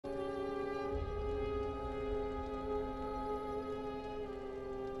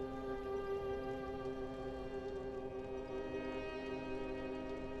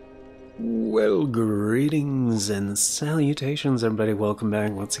Well, greetings and salutations, everybody. Welcome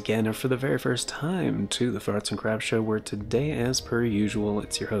back once again, and for the very first time, to the Farts and Crap Show, where today, as per usual,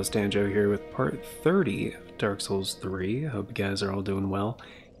 it's your host, Danjo, here with part 30 of Dark Souls 3. I hope you guys are all doing well.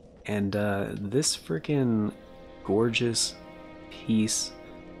 And this freaking gorgeous piece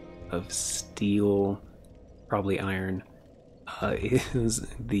of steel, probably iron, is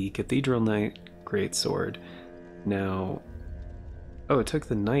the Cathedral Knight Greatsword. Now, oh, it took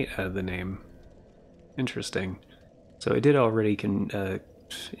the knight out of the name. Interesting. So I did already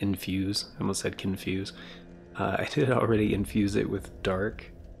infuse. I almost said confuse. I did already infuse it with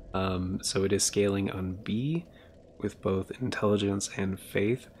dark. So it is scaling on B with both intelligence and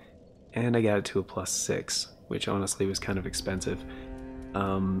faith. And I got it to a +6, which honestly was kind of expensive.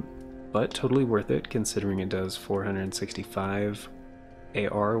 But totally worth it, considering it does 465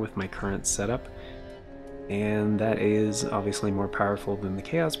 AR with my current setup. And that is obviously more powerful than the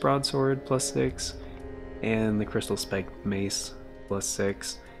Chaos Broadsword +6, and the Crystal Spike Mace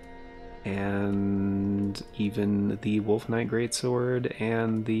 +6, and even the Wolf Knight Greatsword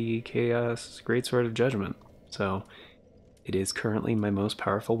and the Chaos Greatsword of Judgment. So it is currently my most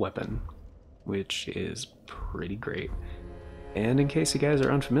powerful weapon, which is pretty great. And in case you guys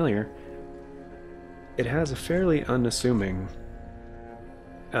are unfamiliar, it has a fairly unassuming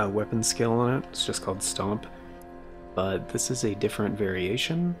weapon skill on it. It's just called Stomp, but this is a different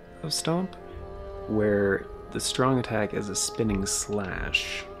variation of Stomp, where the strong attack is a spinning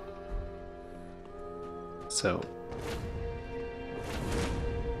slash. So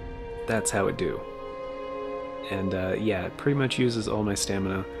that's how it do. And yeah, it pretty much uses all my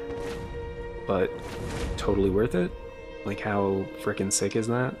stamina, but totally worth it. Like, how frickin' sick is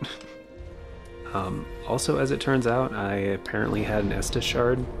that? Also, as it turns out, I apparently had an Estus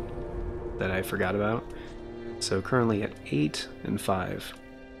shard that I forgot about. So currently at 8 and 5.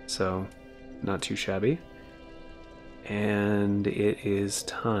 So not too shabby. And it is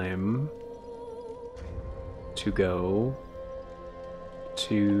time to go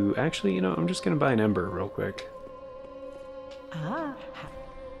to... Actually, you know, I'm just going to buy an Ember real quick. Ah.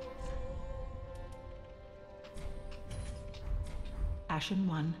 Ashen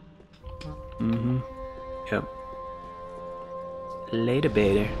 1. Mm-hmm. Yep. Later,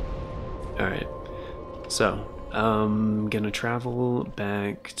 beta. Alright. So, I'm gonna travel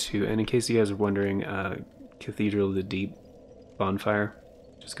back to, and in case you guys are wondering, Cathedral of the Deep bonfire.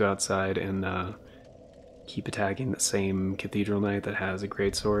 Just go outside and keep attacking the same Cathedral Knight that has a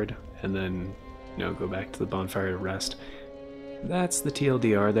greatsword, and then, you know, go back to the bonfire to rest. That's the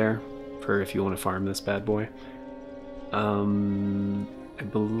TLDR there, for if you want to farm this bad boy. I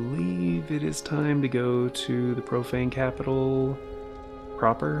believe it is time to go to the Profane Capital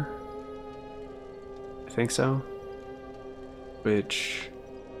proper. I think so. Which,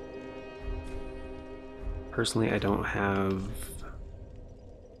 personally, I don't have...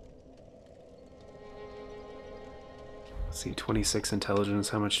 Let's see, 26 intelligence.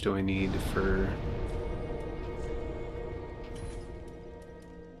 How much do I need for...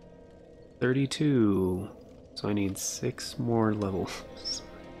 32. So I need 6 more levels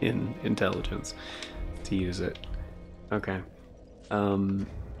in intelligence to use it. Okay.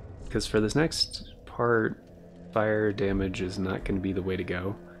 Because for this next part, fire damage is not going to be the way to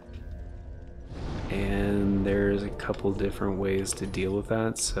go. And there's a couple different ways to deal with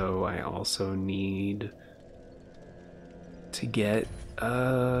that, so I also need to get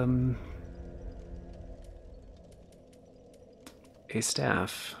a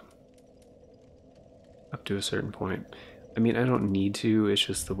staff. Up to a certain point. I mean, I don't need to, it's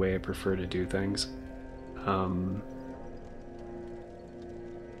just the way I prefer to do things.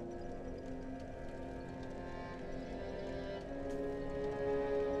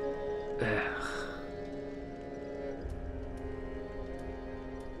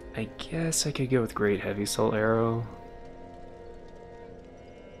 I guess I could go with Great Heavy Soul Arrow.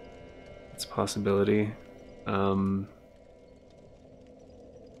 It's a possibility.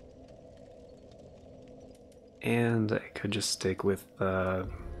 And I could just stick with damn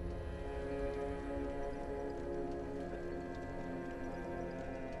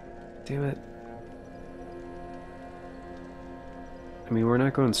it. I mean, we're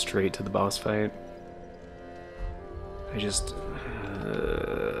not going straight to the boss fight. I just...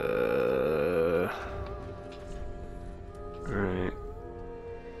 Alright.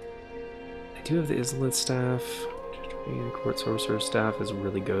 I do have the Izalith staff. The Court Sorcerer's staff is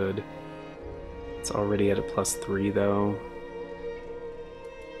really good. It's already at a +3 though.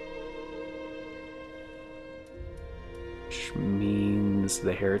 Which means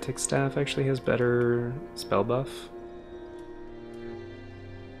the Heretic staff actually has better spell buff.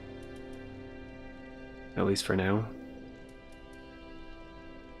 at least for now.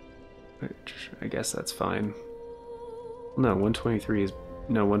 Which I guess that's fine. No, 123 is...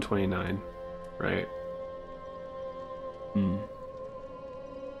 no, 129, right?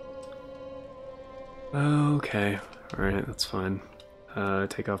 Okay, alright, that's fine.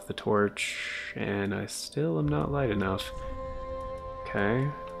 Take off the torch, and I still am not light enough. Okay,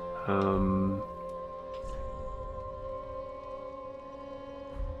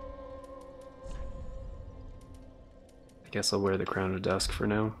 I guess I'll wear the Crown of Dusk for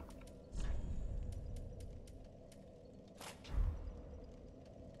now.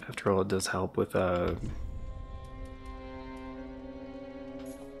 After all, it does help with,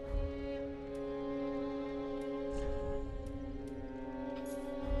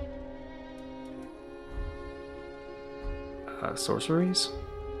 sorceries?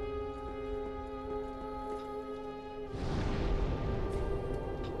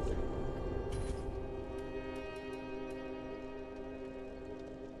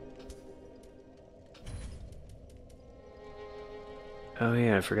 Oh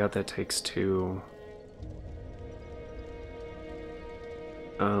yeah, I forgot that takes two.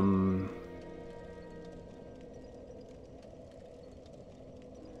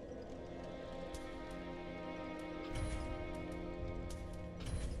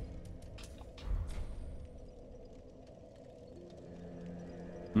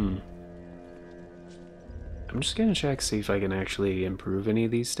 I'm just gonna check, see if I can actually improve any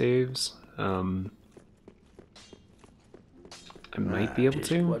of these staves. I might be able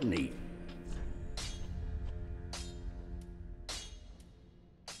to. What neat.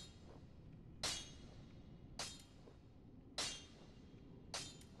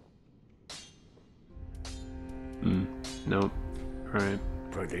 Nope. Alright.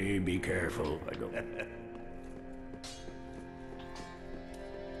 Pretty be careful. I don't.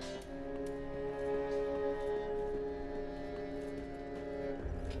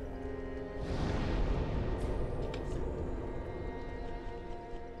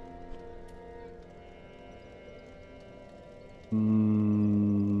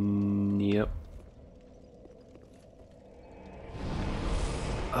 Yep.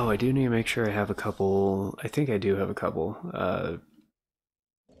 Oh, I do need to make sure I have a couple. I think I do have a couple.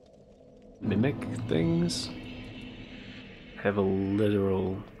 Mimic things. I have a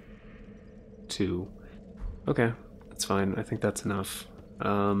literal 2. Okay, that's fine. I think that's enough.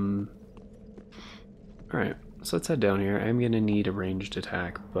 Alright, so let's head down here. I'm gonna need a ranged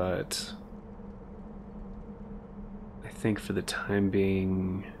attack, but I think for the time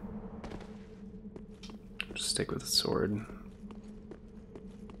being, I'll just stick with the sword.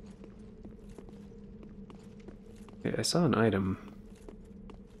 Okay, I saw an item.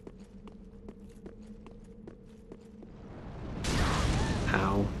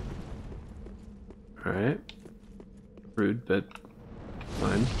 Ow. Alright. Rude, but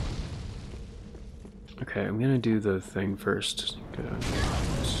fine. Okay, I'm gonna do the thing first.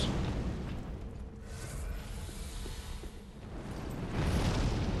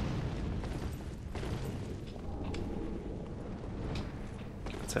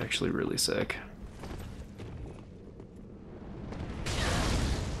 It's actually really sick.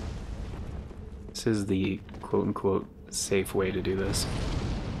 This is the quote-unquote safe way to do this.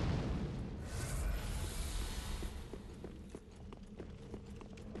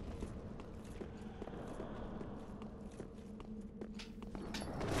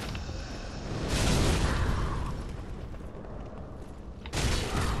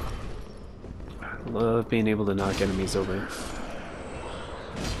 I love being able to knock enemies over.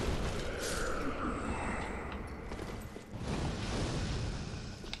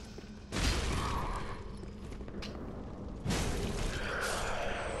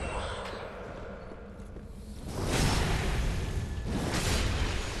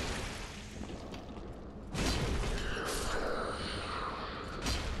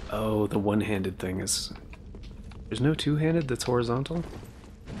 Oh, the one-handed thing is... There's no two-handed that's horizontal?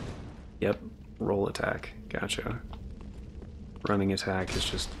 Yep, roll attack. Gotcha. Running attack is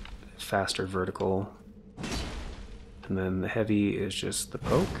just faster vertical. And then the heavy is just the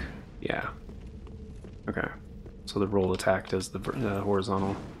poke? Yeah. Okay. So the roll attack does the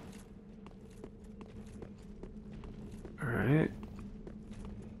horizontal. Alright.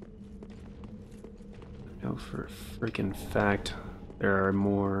 I know for a freaking fact there are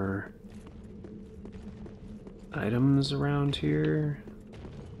more items around here.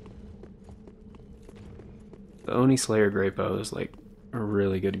 The Oni Slayer Great Bow is like a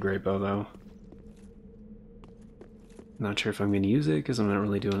really good great bow though. Not sure if I'm going to use it because I'm not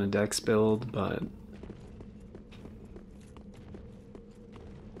really doing a dex build, but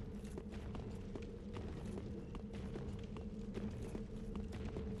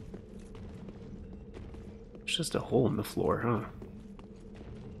It's just a hole in the floor, huh?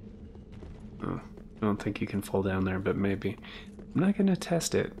 Oh, I don't think you can fall down there, but maybe. I'm not gonna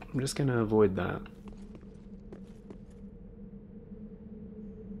test it. I'm just gonna avoid that.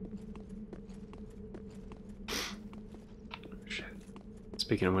 Shit.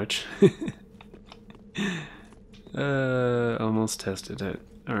 Speaking of which. Almost tested it.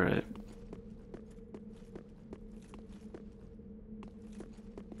 Alright.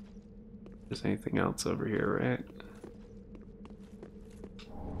 There's anything else over here, right?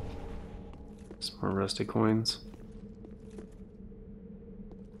 Some more rusty coins.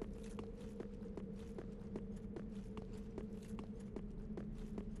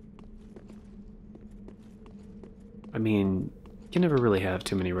 I mean, you can never really have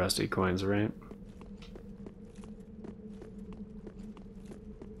too many rusty coins, right?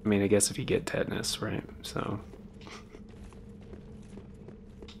 I mean, I guess if you get tetanus, right? So,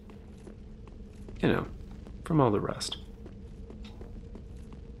 you know, from all the rust.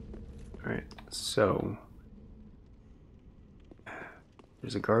 Alright, so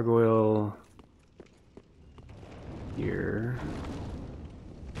there's a gargoyle here.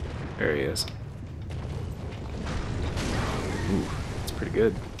 There he is. Ooh, that's pretty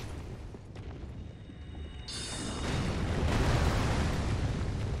good.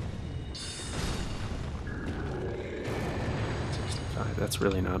 That's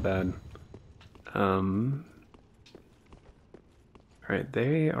really not bad. Alright,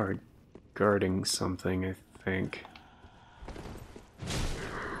 they are guarding something, I think.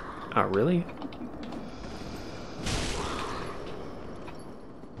 Oh, really?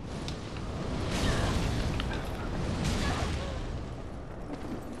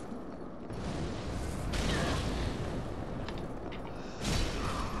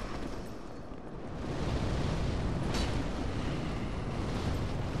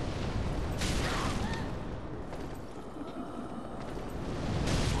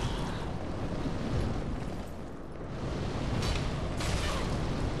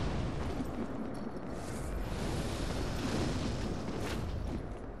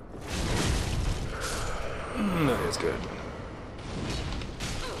 That is good.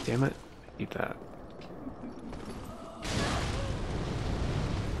 Damn it. Eat that.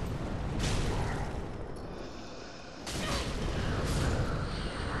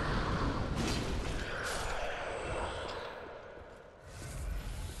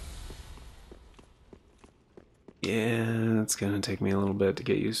 Yeah, it's gonna take me a little bit to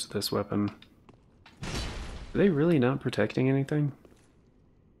get used to this weapon. Are they really not protecting anything?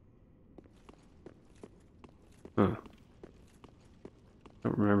 Huh. I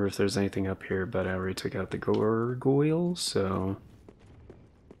don't remember if there's anything up here, but I already took out the gargoyle, so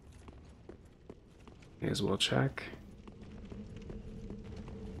may as well check.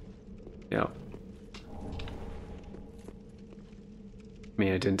 Yep. I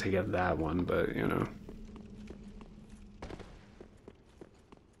mean, I didn't take out that one, but you know.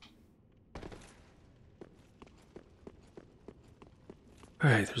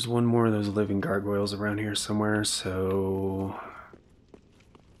 Alright, there's one more of those living gargoyles around here somewhere, so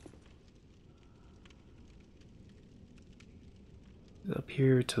up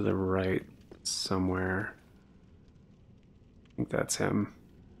here to the right somewhere. I think that's him.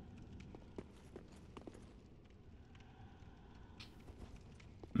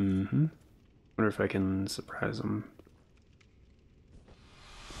 Mm-hmm. Wonder if I can surprise him.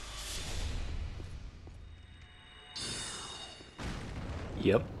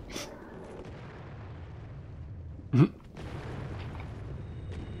 Yep.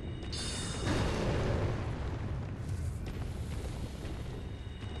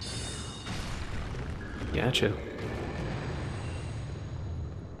 Gotcha.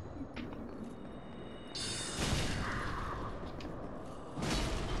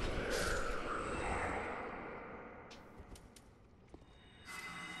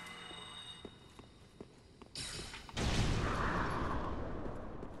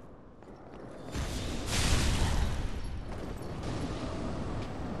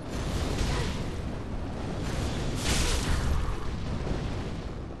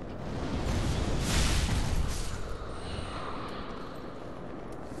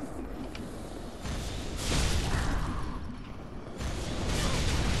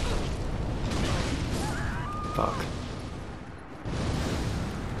 Fuck.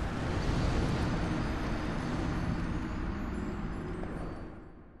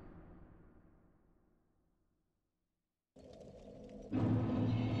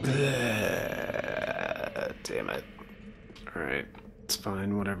 Damn it. Alright, it's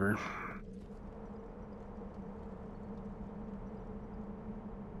fine, whatever.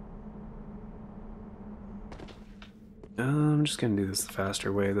 I'm just gonna do this the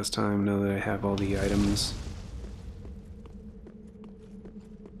faster way this time, now that I have all the items.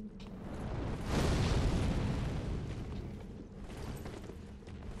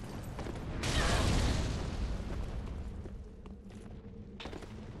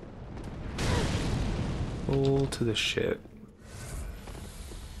 Full to the shit.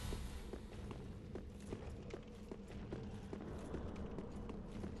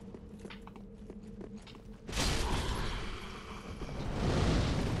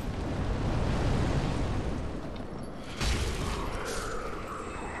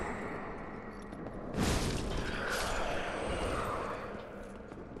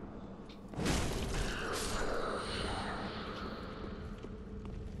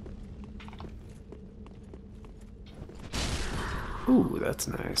 Ooh, that's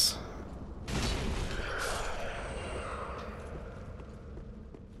nice.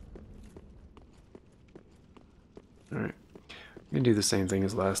 Alright. I'm gonna do the same thing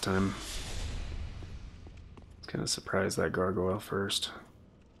as last time. Kind of surprise that gargoyle first.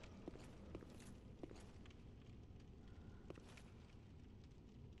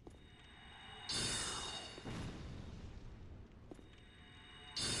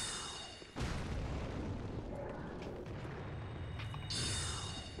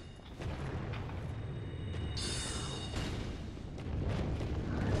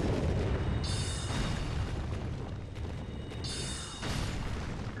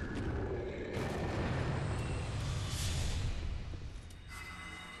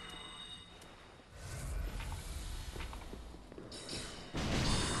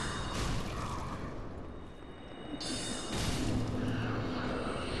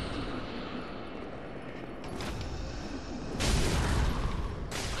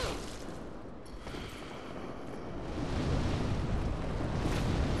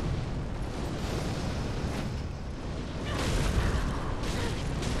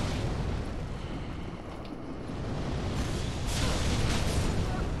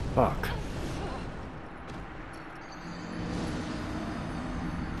 Fuck.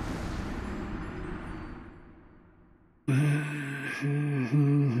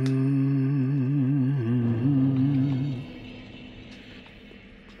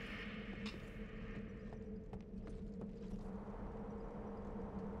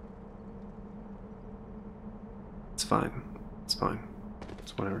 It's fine. It's fine.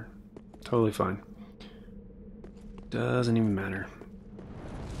 It's whatever. Totally fine. Doesn't even matter.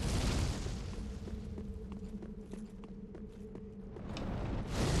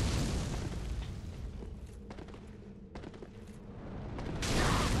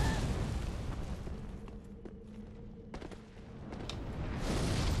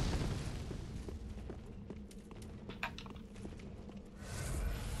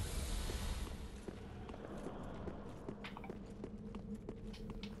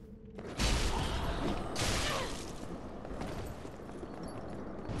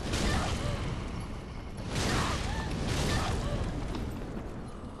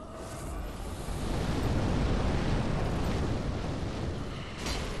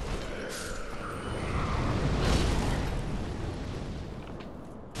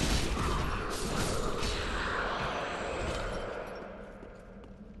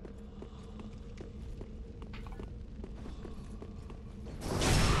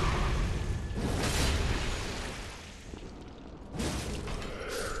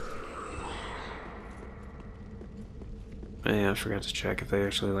 Yeah, I forgot to check if they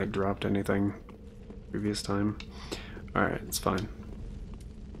actually like dropped anything previous time. Alright, it's fine.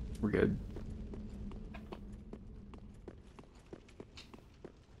 We're good.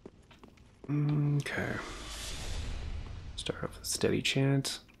 Okay. Start off with steady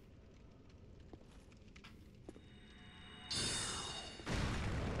chant.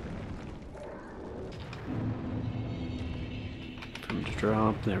 Come to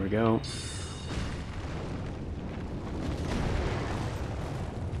drop, there we go.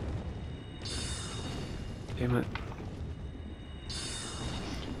 Damn it.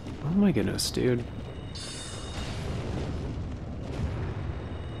 Oh my goodness, dude.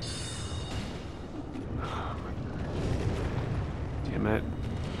 Damn it.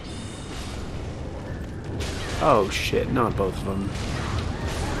 Oh shit, not both of them.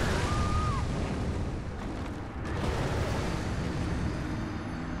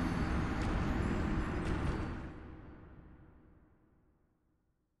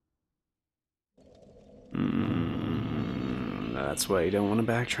 That's why you don't want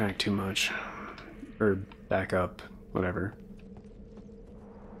to backtrack too much. Or back up, whatever.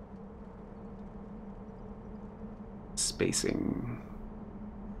 Spacing.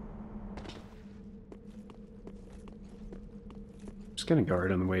 gonna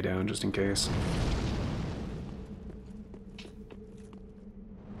guard on the way down just in case.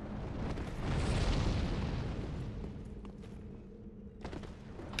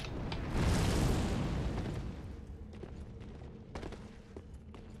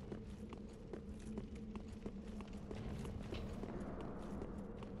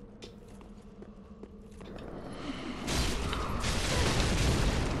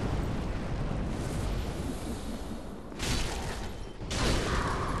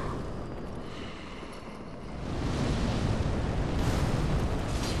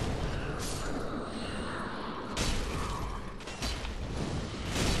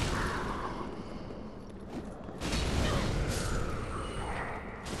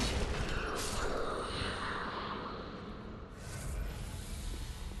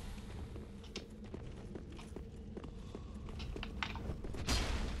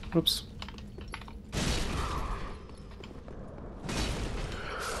 Oops.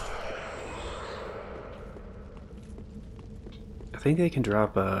 I think they can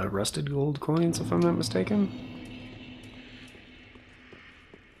drop rusted gold coins if I'm not mistaken.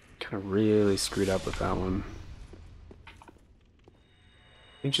 Kind of really screwed up with that one.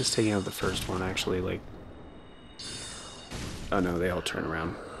 I think just taking out the first one actually, like... Oh no, they all turn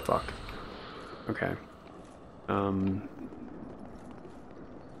around. Fuck. Okay.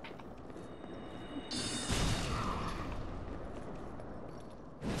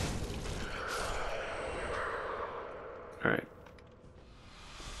 Alright.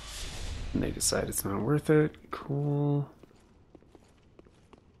 And they decide it's not worth it. Cool.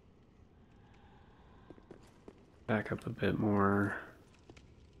 Back up a bit more.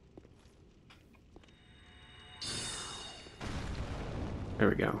 There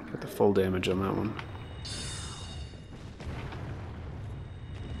we go. Got the full damage on that one.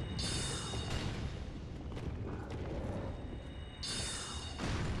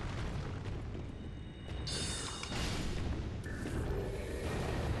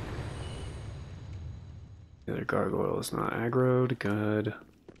 The other gargoyle is not aggroed. Good.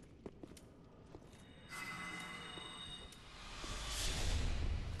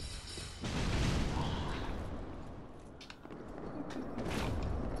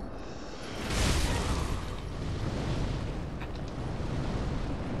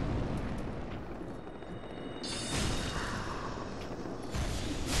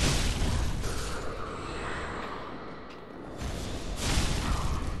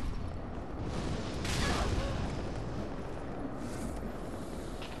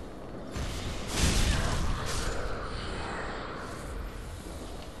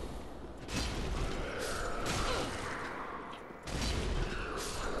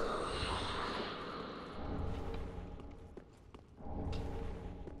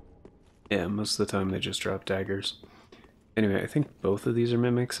 Yeah, most of the time they just drop daggers. Anyway, I think both of these are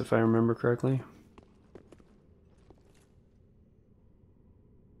mimics, if I remember correctly.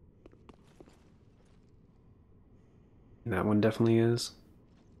 And that one definitely is.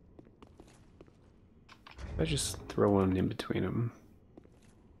 I just throw one in between them.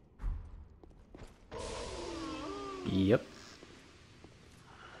 Yep.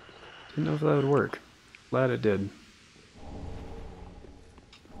 Didn't know if that would work. Glad it did.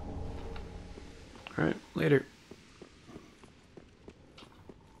 Alright, later.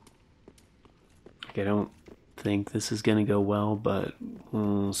 Okay, I don't think this is gonna go well, but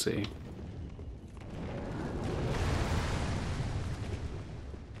we'll see.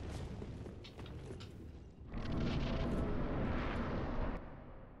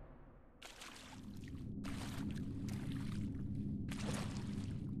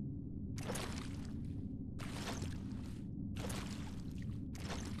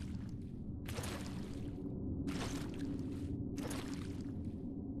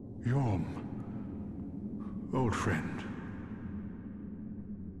 Yom, old friend.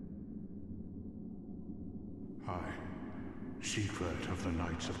 I, Secret of the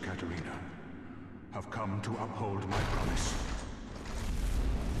Knights of Katarina, have come to uphold my promise.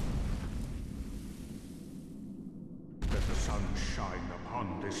 Let the sun shine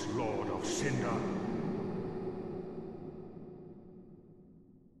upon this Lord of Cinder.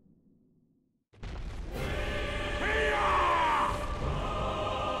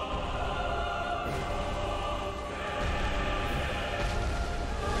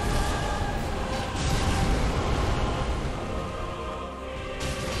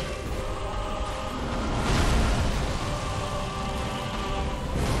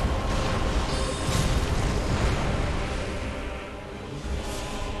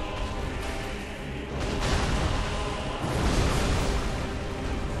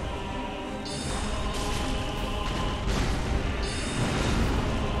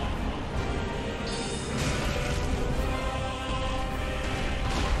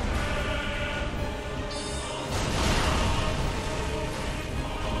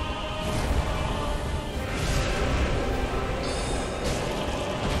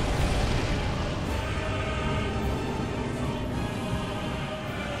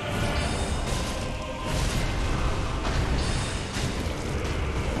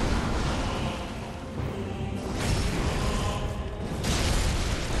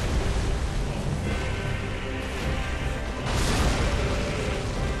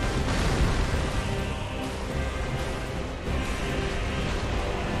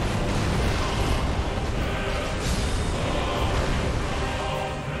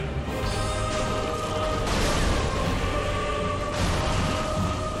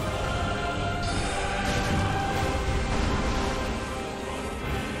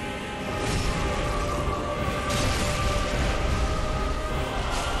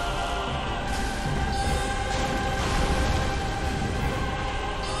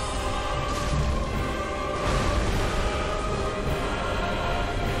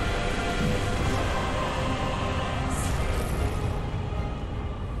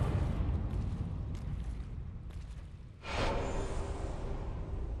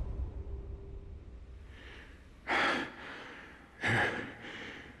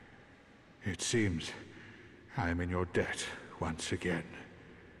 It seems I am in your debt once again.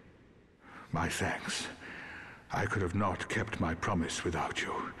 My thanks. I could have not kept my promise without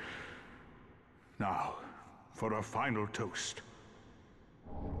you. Now, for a final toast.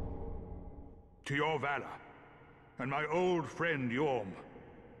 To your valor, and my old friend Yorm.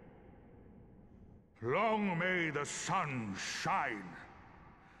 Long may the sun shine!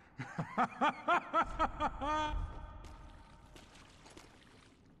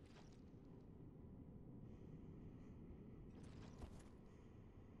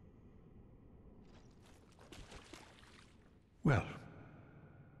 Well,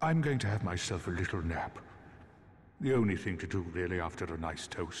 I'm going to have myself a little nap. The only thing to do, really, after a nice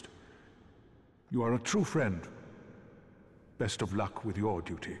toast. You are a true friend. Best of luck with your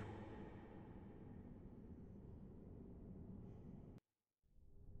duty.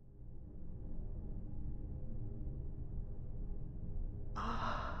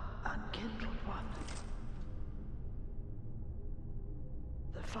 Unkindled one.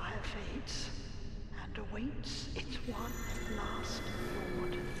 The fire fades and awaits its one last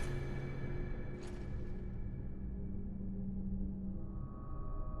lord.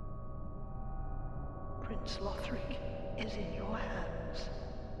 Prince Lothric is in your hands.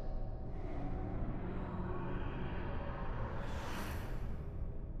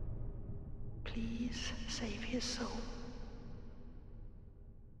 Please save his soul.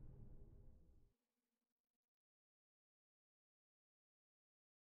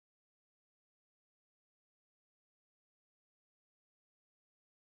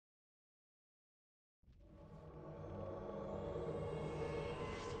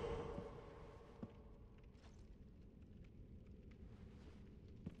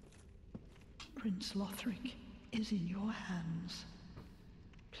 Prince Lothric is in your hands.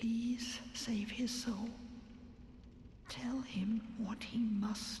 Please save his soul. Tell him what he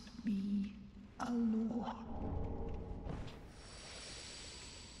must be, a lord.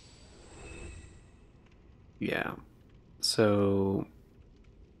 Yeah. So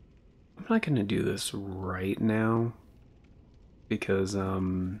I'm not gonna do this right now because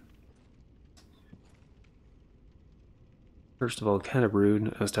first of all, kind of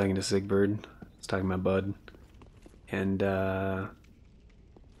rude. I was talking to Sigbird. I was talking to my bud. And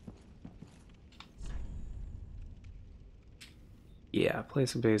yeah,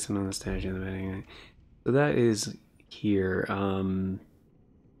 place a basin on the statue in the beginning. So that is here.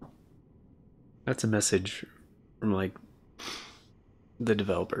 That's a message from like the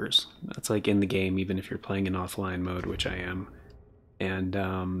developers. That's like in the game, even if you're playing in offline mode, which I am. And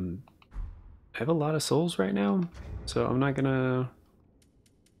I have a lot of souls right now, so I'm not gonna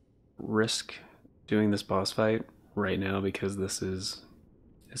risk doing this boss fight right now because this is,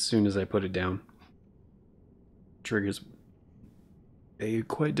 as soon as I put it down, triggers a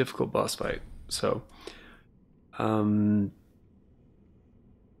quite difficult boss fight. So gonna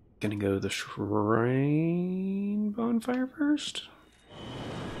go the shrine bonfire first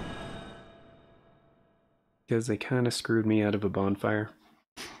because they kind of screwed me out of a bonfire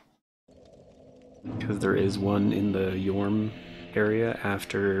because there is one in the Yorm area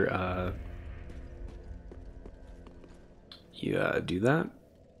after you do that.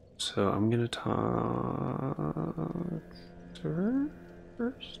 So I'm gonna talk to her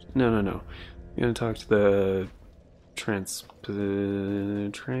first. No. I'm gonna talk to the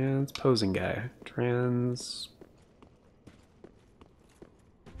transposing guy.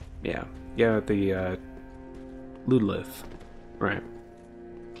 Yeah, at the Ludolith. Right.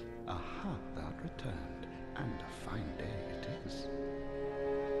 Aha, thou returned, and a fine day it is.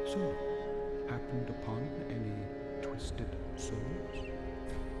 So, happened upon any twisted souls?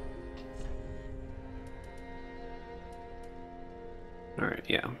 Alright,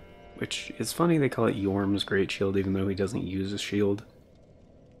 yeah. Which is funny they call it Yorm's Great Shield even though he doesn't use a shield.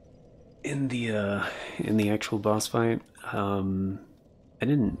 In the actual boss fight, I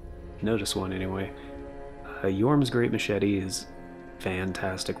didn't notice one anyway. Yorm's Great Machete is a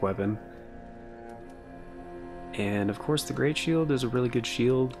fantastic weapon. And of course the Great Shield is a really good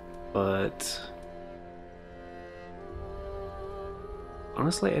shield, but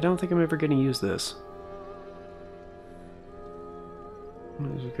honestly I don't think I'm ever going to use this.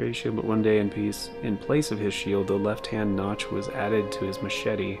 There's a great shield, but one day in place of his shield, the left-hand notch was added to his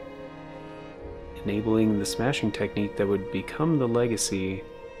machete, enabling the smashing technique that would become the legacy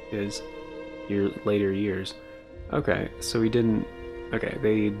his later years. Okay, so he didn't... Okay,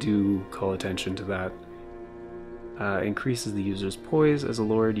 they do call attention to that. Increases the user's poise. As a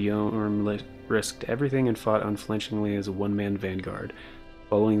lord, Yorm risked everything and fought unflinchingly as a one-man vanguard.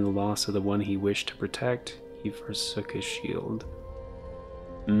 Following the loss of the one he wished to protect, he forsook his shield.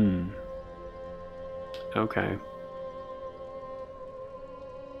 Okay.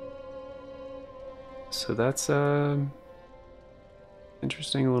 So that's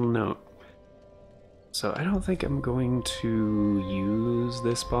interesting little note. So I don't think I'm going to use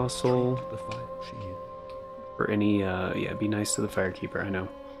this fossil The fire shield. for any yeah, be nice to the firekeeper, I know.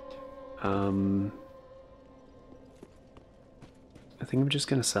 I think I'm just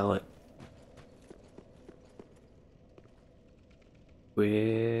gonna sell it.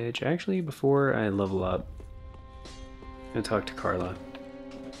 Which actually, before I level up, I'm gonna talk to Carla.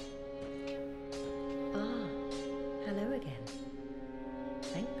 Ah, hello again.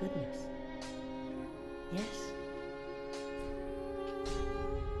 Thank goodness. Yes.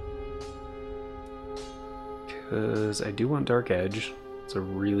 Because I do want Dark Edge. It's a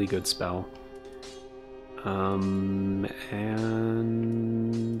really good spell.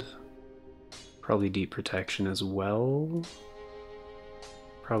 And probably Deep Protection as well.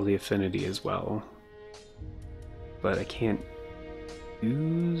 Probably Affinity as well. But I can't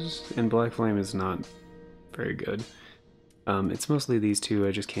use... And Black Flame is not very good. It's mostly these two,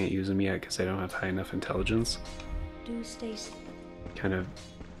 I just can't use them yet because I don't have high enough intelligence. Do stay safe. Kind of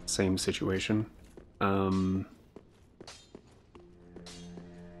same situation.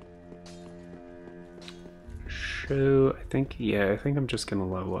 So I think, yeah, I think I'm just gonna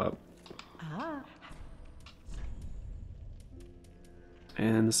level up. Ah.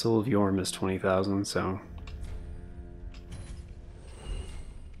 And the Soul of Yorm is 20,000, so...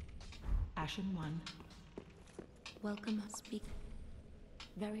 Ashen 1. Welcome, speak.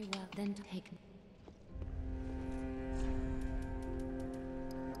 Very well, then take.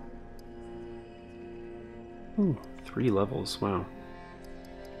 Ooh, 3 levels, wow.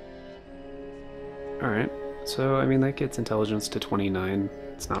 Alright, so I mean that gets intelligence to 29,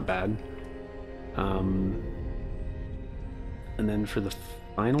 it's not bad. And then for the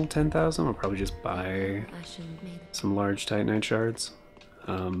final 10,000, I'll probably just buy some large Titanite shards.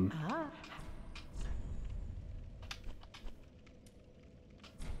 Ah.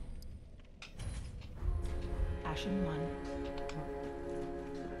 Ashen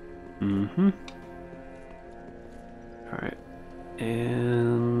 1. Alright.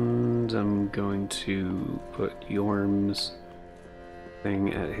 And I'm going to put Yorm's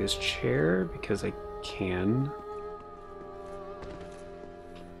thing at his chair because I can.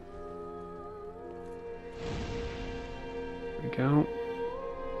 There we go.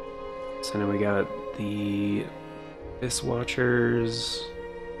 So now we got the Abyss Watchers.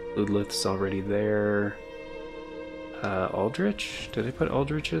 Ludlith's already there. Aldrich? Did I put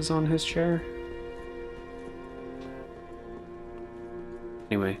Aldrich's on his chair?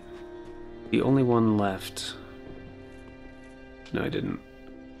 Anyway, the only one left... No, I didn't.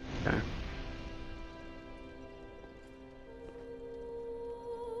 Okay.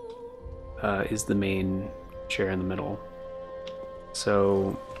 Is the main chair in the middle.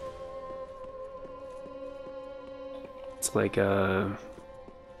 So... It's like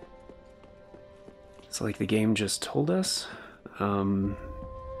the game just told us.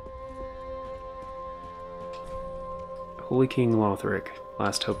 Holy King Lothric,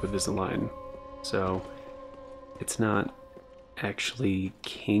 last hope of his line. So it's not actually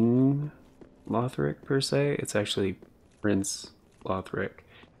King Lothric per se, it's actually Prince Lothric.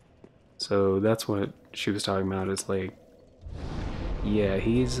 So that's what she was talking about, is like, yeah,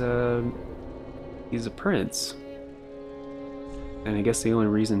 he's a prince. And I guess the only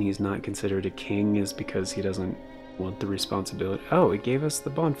reason he's not considered a king is because he doesn't want the responsibility. Oh, it gave us the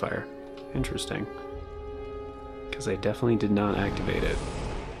bonfire. Interesting. Because I definitely did not activate it.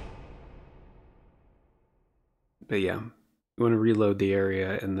 But yeah, you want to reload the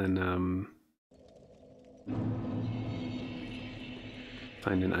area and then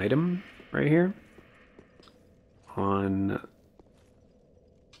find an item right here on...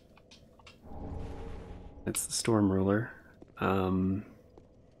 It's the Storm Ruler.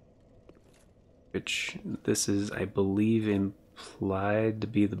 Which this is, I believe, implied to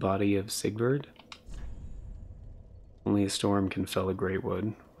be the body of Sigurd. Only a storm can fell a great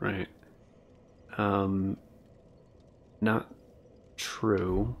wood, right? Not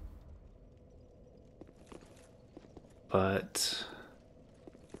true, but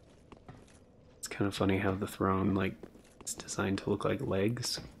it's kind of funny how the throne, like, it's designed to look like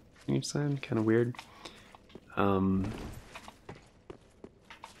legs on each side, kind of weird.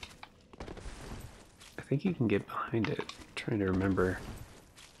 I think you can get behind it. I'm trying to remember.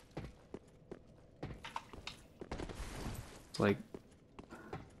 It's like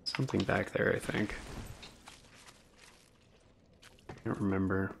something back there, I think. I don't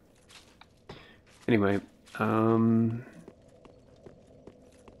remember. Anyway,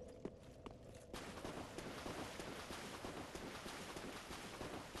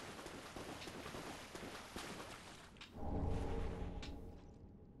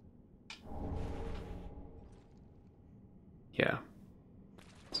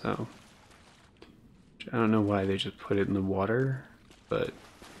 So I don't know why they just put it in the water, but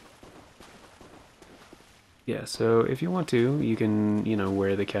yeah, so if you want to, you can, you know,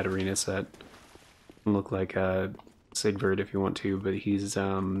 wear the Katarina set and look like Sigvard if you want to, but he's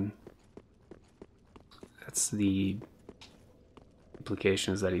that's the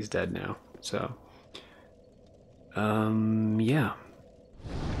implication is that he's dead now. So yeah.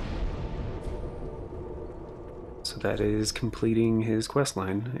 So that is completing his quest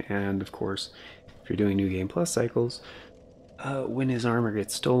line, and of course, if you're doing New Game Plus cycles, when his armor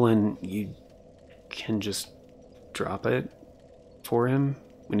gets stolen, you can just drop it for him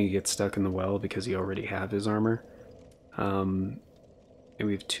when he gets stuck in the well because you already have his armor. And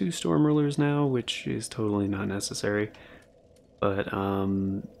we have 2 Storm Rulers now, which is totally not necessary. But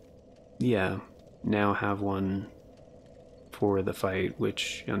yeah, now have one for the fight,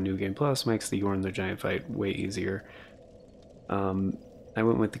 which on New Game Plus makes the Yorn the Giant fight way easier. I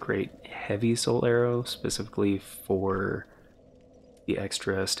went with the Great Heavy Soul Arrow specifically for the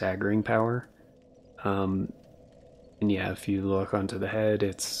extra staggering power. And yeah, if you look onto the head,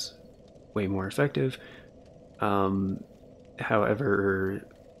 it's way more effective. However,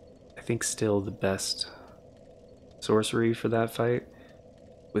 I think still the best sorcery for that fight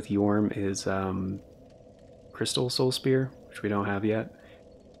with Yorm is Crystal Soul Spear, which we don't have yet.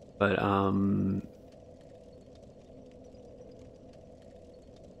 But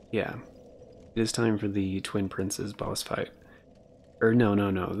yeah, it is time for the Twin Princes boss fight. Or no,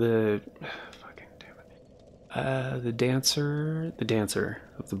 the fucking damn it. The dancer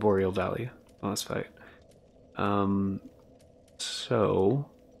of the Boreal Valley boss fight. So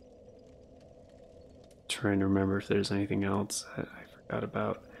trying to remember if there's anything else that I forgot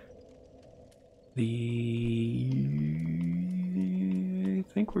about. I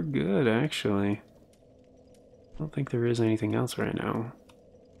think we're good, actually. I don't think there is anything else right now.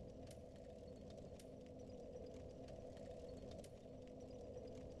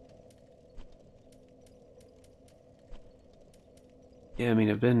 Yeah, I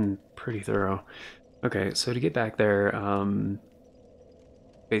mean, I've been pretty thorough. Okay, so to get back there,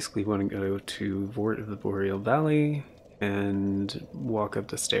 basically want to go to the Boreal Valley and walk up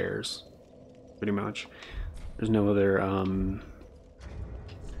the stairs, pretty much. There's no other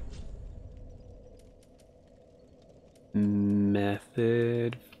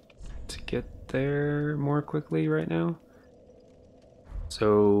method to get there more quickly right now.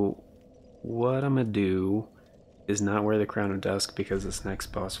 So what I'm gonna do is not wear the Crown of Dusk because this next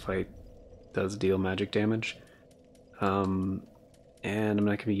boss fight does deal magic damage. And I'm not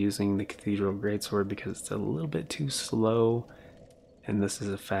going to be using the Cathedral Greatsword because it's a little bit too slow, and this is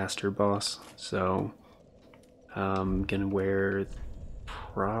a faster boss, so I'm going to wear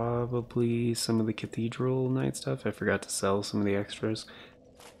probably some of the Cathedral Knight stuff. I forgot to sell some of the extras.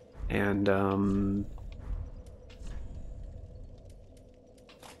 And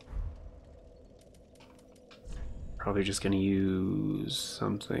probably just going to use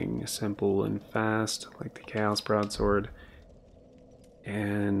something simple and fast, like the Chaos Broadsword.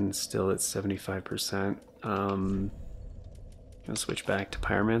 And still at 75%. Gonna switch back to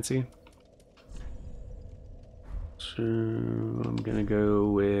Pyromancy. So I'm gonna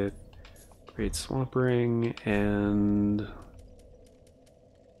go with Great Swamp Ring and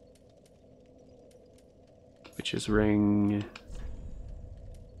Witch's Ring.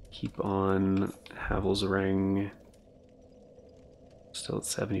 Keep on Havel's Ring. Still at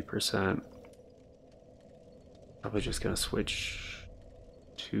 70%. Probably just gonna switch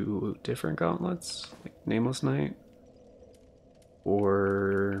to different gauntlets, like Nameless Knight,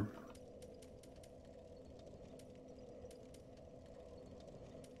 or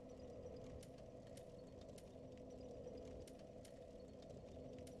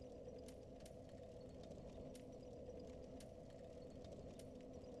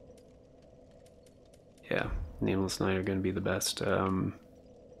yeah, Nameless Knight are going to be the best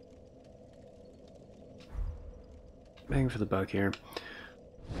bang for the buck here.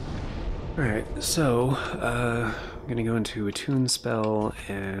 Alright, so I'm going to go into Attune spell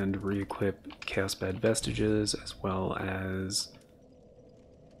and re-equip Chaos Bed Vestiges, as well as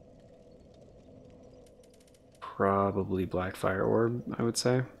probably Blackfire Orb, I would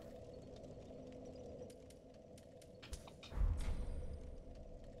say.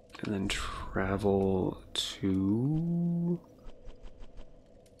 And then travel to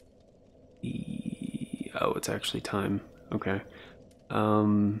the... oh, it's actually time. Okay.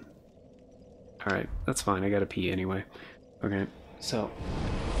 Alright, that's fine. I gotta pee anyway. Okay, so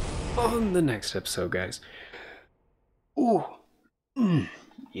on the next episode, guys. Ooh.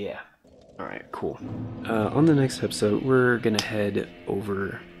 Yeah. Alright, cool. On the next episode, we're gonna head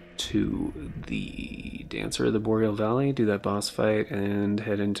over to the Dancer of the Boreal Valley, do that boss fight, and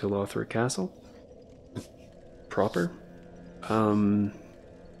head into Lothric Castle proper.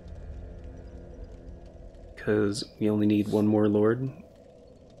 Because we only need one more lord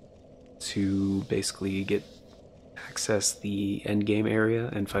to basically access the endgame area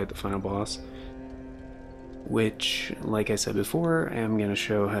and fight the final boss. Which, like I said before, I am going to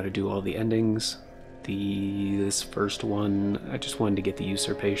show how to do all the endings. This first one, I just wanted to get the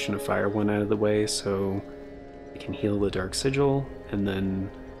Usurpation of Fire one out of the way so I can heal the Dark Sigil and then,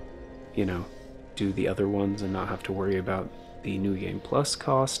 you know, do the other ones and not have to worry about the New Game Plus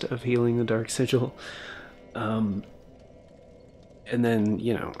cost of healing the Dark Sigil. And then,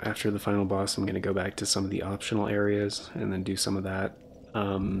 you know, after the final boss, I'm going to go back to some of the optional areas and then do some of that.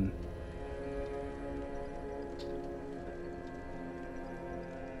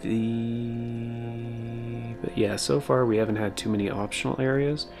 But yeah, so far we haven't had too many optional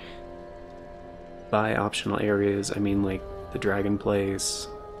areas. By optional areas, I mean like the Dragon Place,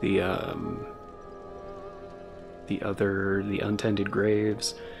 the Untended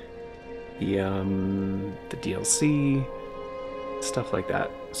Graves, the DLC, stuff like that.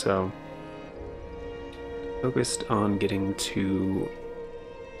 So focused on getting to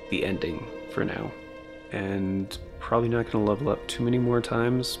the ending for now, and probably not going to level up too many more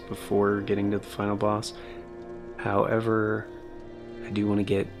times before getting to the final boss. However, I do want to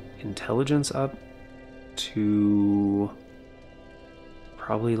get intelligence up to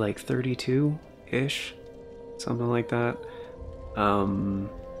probably like 32-ish, something like that.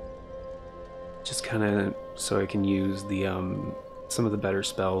 Just kind of so I can use the some of the better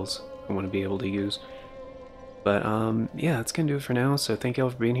spells I want to be able to use. But yeah, that's gonna do it for now. So thank you all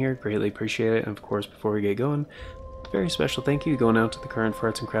for being here, greatly appreciate it. And of course, before we get going, a very special thank you going out to the current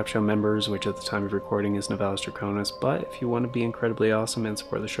Farts and Crap Show members, which at the time of recording is Novalis Draconis. But if you want to be incredibly awesome and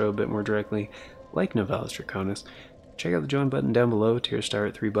support the show a bit more directly, like Novalis Draconis, check out the join button down below. Tier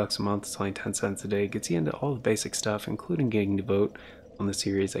start at $3 a month, it's only 10 cents a day. It gets you into all the basic stuff, including getting to vote on the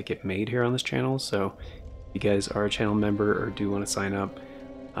series that get made here on this channel. So if you guys are a channel member or do want to sign up,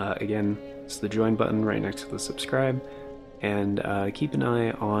 again, it's the join button right next to the subscribe. And keep an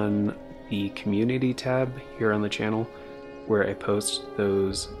eye on the community tab here on the channel, where I post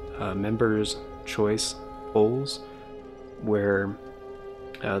those members choice polls, where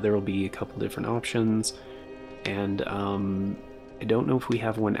there will be a couple different options. And I don't know if we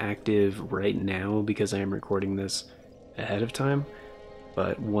have one active right now because I am recording this ahead of time,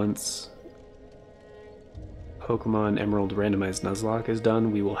 but once Pokemon Emerald Randomized Nuzlocke is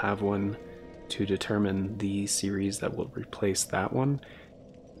done, we will have one to determine the series that will replace that one.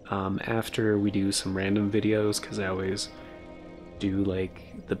 After we do some random videos, because I always do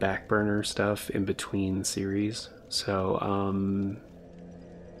like the back burner stuff in between series. So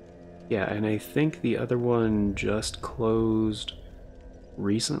yeah, and I think the other one just closed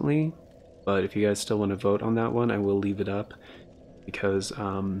recently, but if you guys still want to vote on that one, I will leave it up, because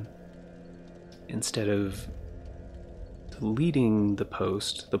instead of deleting the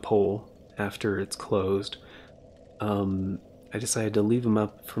poll after it's closed, I decided to leave them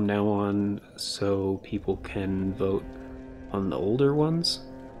up from now on so people can vote on the older ones,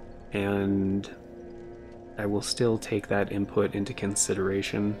 and I will still take that input into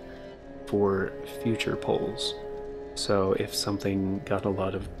consideration for future polls. So if something got a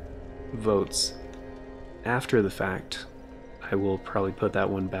lot of votes after the fact, I will probably put that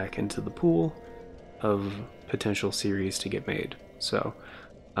one back into the pool of potential series to get made. So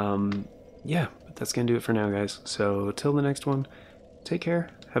yeah, but that's gonna do it for now, guys. So till the next one, take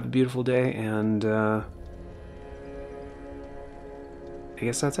care, have a beautiful day, and I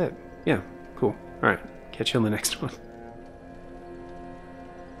guess that's it. Yeah, cool. Alright, catch you on the next one.